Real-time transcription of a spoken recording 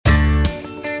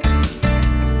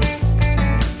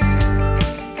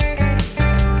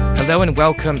Hello and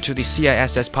welcome to the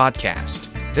CISS podcast.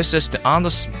 This is the On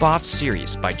the Spot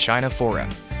series by China Forum.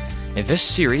 In this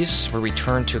series, we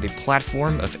return to the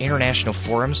platform of international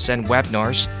forums and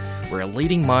webinars where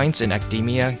leading minds in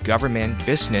academia, government,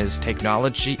 business,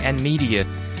 technology, and media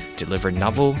deliver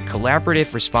novel,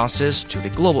 collaborative responses to the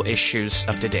global issues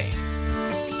of the day.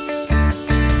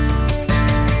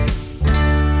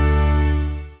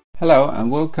 Hello and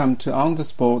welcome to On the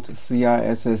Spot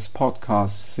CISS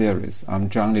podcast series. I'm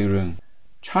Zhang Lirun.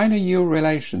 China-EU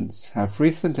relations have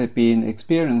recently been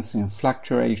experiencing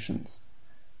fluctuations.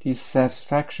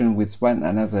 Dissatisfaction with one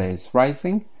another is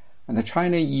rising, and the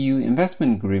China-EU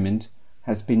investment agreement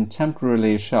has been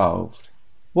temporarily shelved.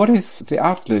 What is the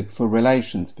outlook for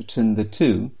relations between the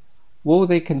two? Will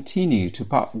they continue to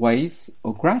part ways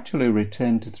or gradually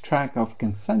return to the track of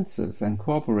consensus and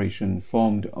cooperation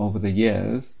formed over the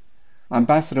years?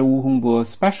 Ambassador Hongbo,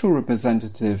 special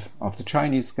representative of the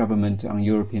Chinese government on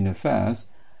European affairs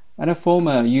and a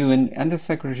former UN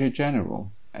Under-Secretary General,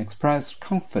 expressed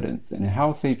confidence in a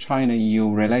healthy China-EU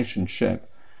relationship,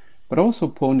 but also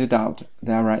pointed out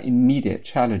there are immediate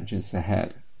challenges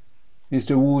ahead.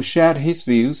 Mr. Wu shared his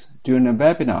views during a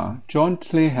webinar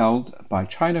jointly held by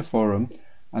China Forum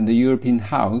and the European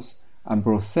House,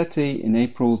 Ambrosetti, in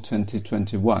April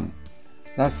 2021.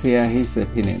 Let's hear his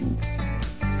opinions.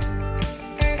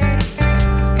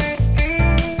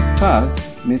 First,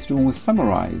 Mr. Wu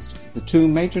summarized the two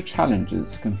major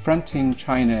challenges confronting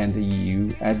China and the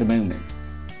EU at the moment.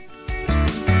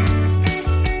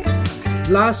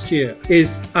 Last year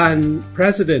is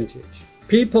unprecedented.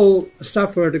 People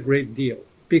suffered a great deal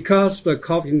because of the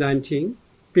COVID-19,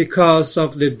 because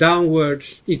of the downward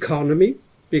economy,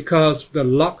 because of the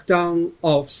lockdown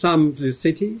of some of the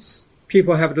cities.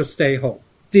 People have to stay home.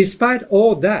 Despite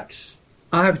all that,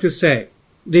 I have to say,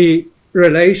 the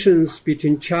relations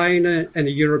between China and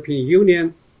the European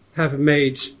Union have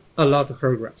made a lot of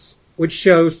progress, which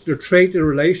shows the trade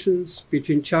relations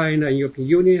between China and the European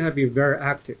Union have been very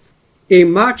active.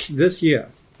 In March this year,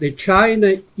 the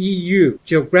China-EU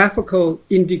Geographical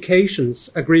Indications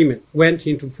Agreement went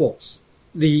into force.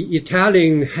 The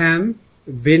Italian ham,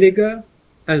 vinegar,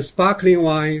 and sparkling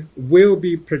wine will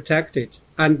be protected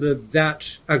under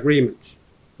that agreement.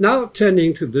 Now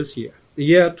turning to this year, the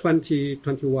year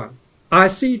 2021. I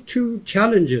see two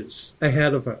challenges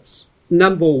ahead of us.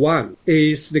 Number one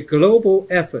is the global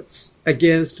efforts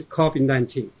against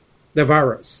COVID-19, the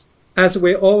virus. As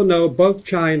we all know, both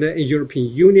China and European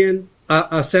Union are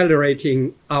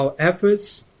accelerating our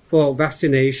efforts for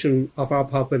vaccination of our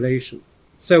population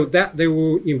so that they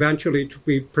will eventually to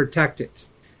be protected.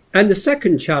 And the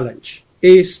second challenge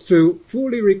is to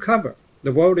fully recover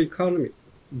the world economy.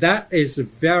 That is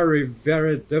very,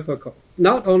 very difficult,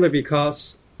 not only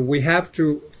because we have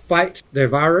to fight the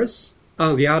virus.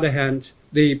 On the other hand,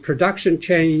 the production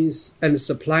chains and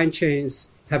supply chains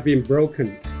have been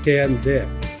broken here and there.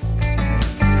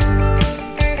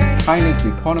 China's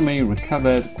economy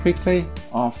recovered quickly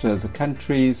after the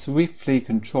country swiftly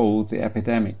controlled the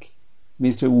epidemic.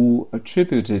 Mr. Wu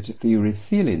attributed the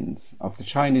resilience of the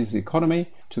Chinese economy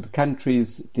to the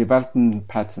country's development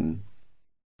pattern.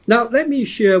 Now, let me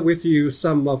share with you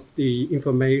some of the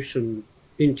information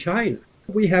in China.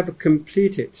 We have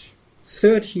completed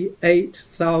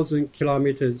 38,000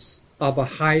 kilometers of a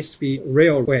high-speed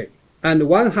railway and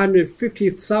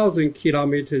 150,000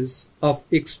 kilometers of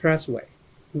expressway.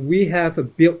 We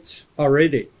have built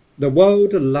already the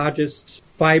world's largest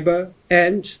fiber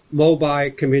and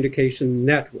mobile communication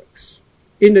networks.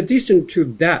 In addition to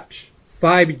that,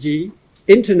 5G,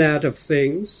 Internet of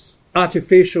Things,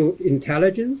 artificial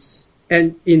intelligence,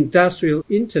 and industrial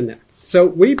internet. So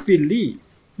we believe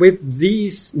with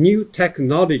these new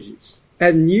technologies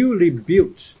and newly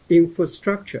built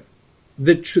infrastructure,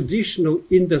 the traditional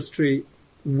industry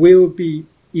will be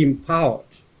empowered.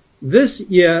 This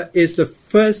year is the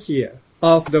first year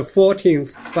of the 14th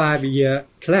five-year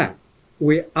plan.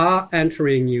 We are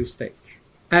entering a new stage,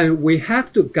 and we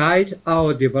have to guide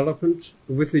our development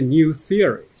with the new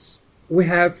theories. We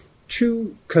have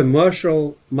two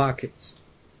commercial markets,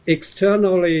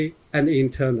 externally and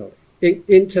internally.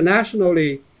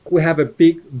 Internationally, we have a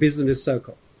big business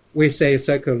circle. We say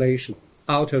circulation,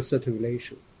 outer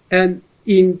circulation. And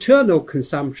internal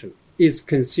consumption is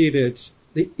considered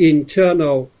the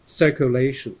internal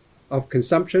circulation of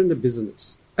consumption and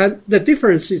business. And the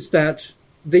difference is that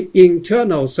the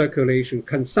internal circulation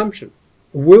consumption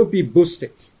will be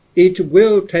boosted. It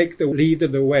will take the lead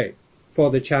of the way for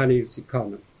the Chinese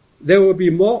economy. There will be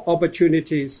more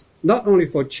opportunities not only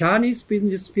for Chinese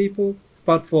business people,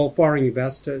 but for foreign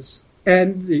investors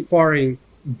and the foreign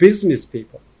business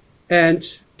people.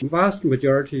 And vast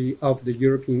majority of the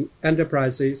European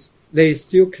enterprises, they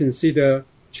still consider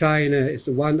China is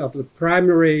one of the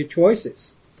primary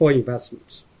choices for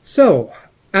investments. So,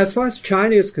 as far as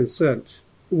China is concerned,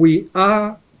 we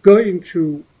are going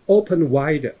to open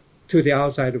wider to the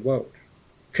outside world,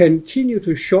 continue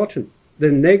to shorten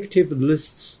the negative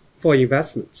lists for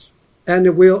investments,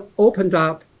 and will open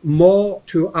up more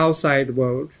to outside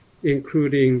world,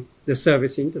 including the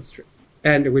service industry.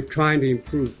 And we're trying to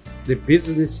improve the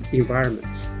business environment.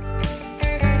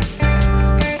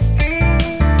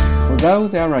 Although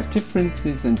there are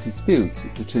differences and disputes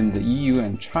between the EU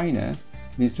and China,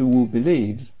 Mr. Wu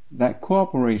believes that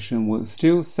cooperation will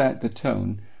still set the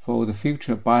tone for the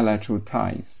future bilateral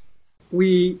ties.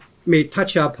 We may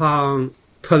touch upon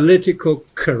political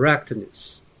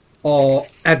correctness or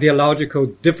ideological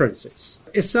differences.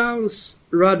 It sounds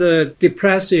rather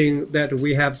depressing that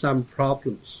we have some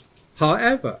problems.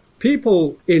 However,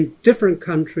 people in different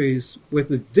countries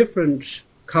with different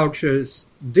cultures,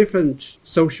 different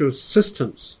social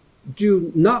systems,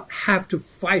 do not have to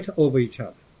fight over each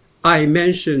other. I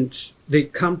mentioned the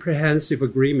comprehensive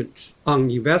agreement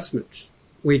on investment.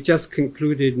 We just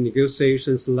concluded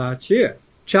negotiations last year.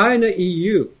 China,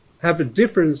 EU have a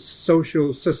different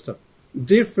social system,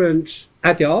 different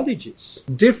ideologies,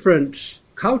 different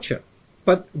culture.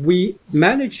 But we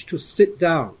managed to sit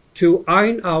down to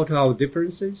iron out our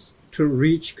differences, to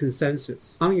reach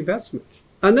consensus on investment.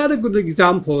 Another good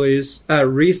example is a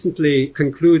recently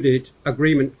concluded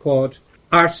agreement called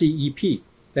RCEP.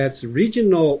 That's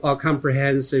Regional or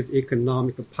Comprehensive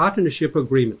Economic Partnership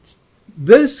Agreement.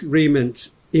 This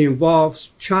agreement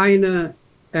involves China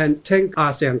and 10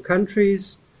 ASEAN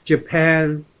countries,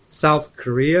 Japan, South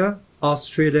Korea,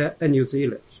 Australia, and New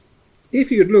Zealand.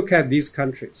 If you look at these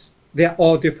countries, they're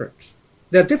all different.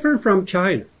 They're different from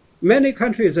China. Many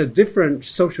countries have different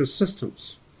social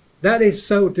systems. That is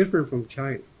so different from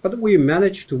China. But we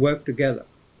managed to work together.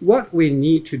 What we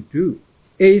need to do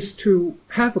is to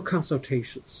have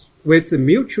consultations with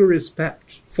mutual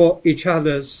respect for each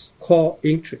other's core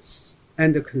interests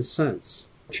and concerns.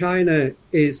 China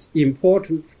is an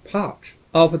important part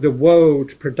of the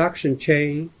world production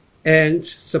chain and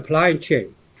supply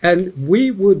chain. And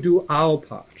we will do our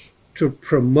part to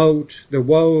promote the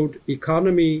world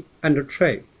economy and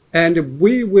trade. And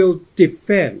we will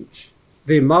defend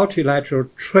the multilateral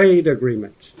trade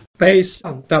agreement based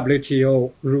on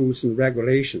WTO rules and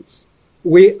regulations.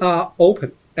 We are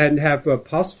open and have a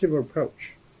positive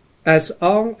approach as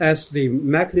long as the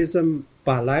mechanism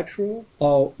bilateral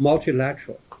or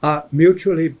multilateral are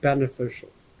mutually beneficial.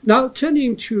 Now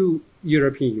turning to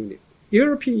European Union.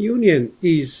 European Union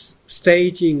is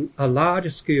staging a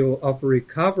large scale of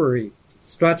recovery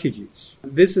strategies.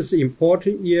 This is an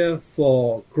important year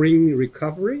for green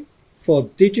recovery, for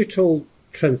digital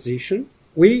transition.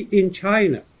 We in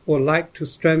China would like to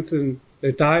strengthen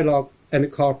the dialogue and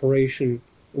cooperation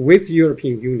with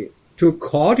European Union to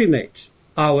coordinate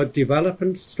our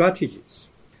development strategies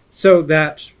so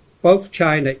that both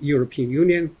China and European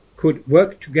Union could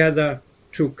work together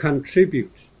to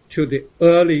contribute to the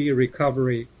early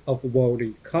recovery of the world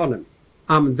economy.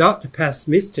 I'm not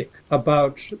pessimistic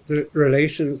about the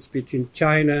relations between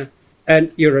China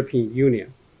and European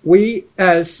Union. We,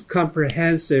 as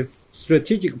comprehensive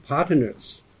strategic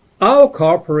partners, our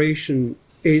cooperation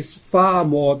is far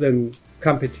more than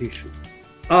competition.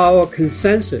 Our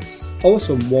consensus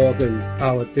also more than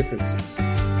our differences.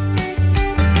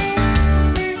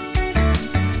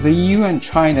 The EU and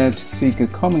China to seek a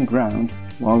common ground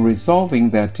while resolving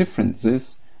their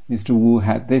differences, Mr. Wu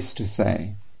had this to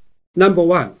say. Number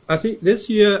one, I think this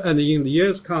year and in the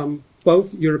years come,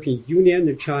 both European Union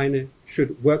and China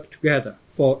should work together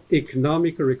for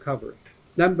economic recovery.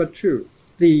 Number two,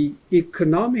 the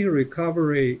economic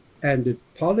recovery and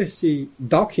policy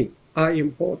docking are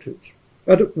important.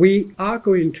 But we are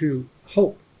going to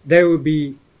hope there will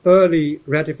be early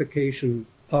ratification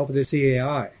of the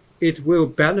CAI. It will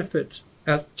benefit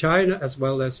China as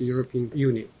well as the European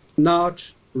Union.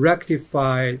 Not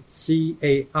rectified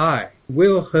CAI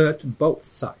will hurt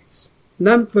both sides.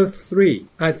 Number three,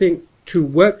 I think to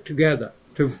work together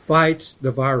to fight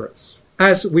the virus.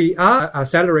 As we are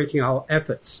accelerating our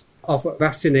efforts of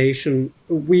vaccination,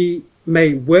 we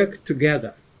may work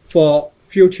together for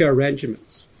future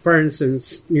arrangements. For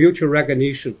instance, mutual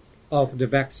recognition of the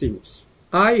vaccines.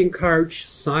 I encourage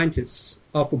scientists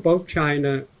of both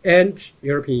China and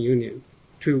European Union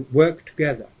to work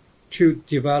together to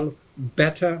develop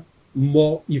better,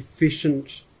 more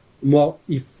efficient, more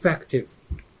effective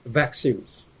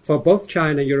vaccines for both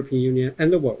China, European Union,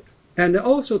 and the world. And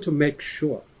also to make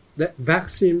sure that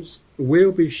vaccines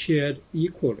will be shared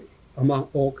equally among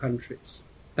all countries.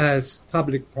 as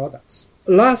public products.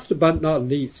 Last but not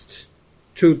least,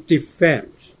 to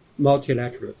defend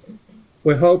multilateralism.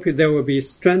 We hope there will be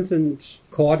strengthened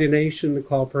coordination and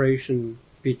cooperation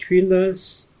between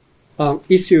us on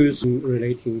issues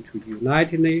relating to the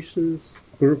United Nations,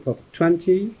 Group of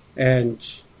 20,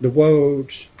 and the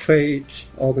World Trade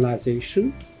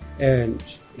Organization, and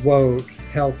World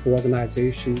Health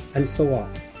Organization, and so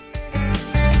on.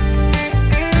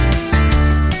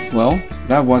 Well,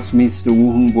 that was Mr.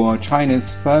 Wu Hongbo,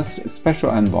 China's first special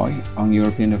envoy on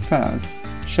European affairs,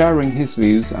 sharing his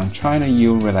views on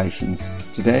China-EU relations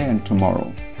today and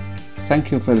tomorrow.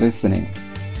 Thank you for listening.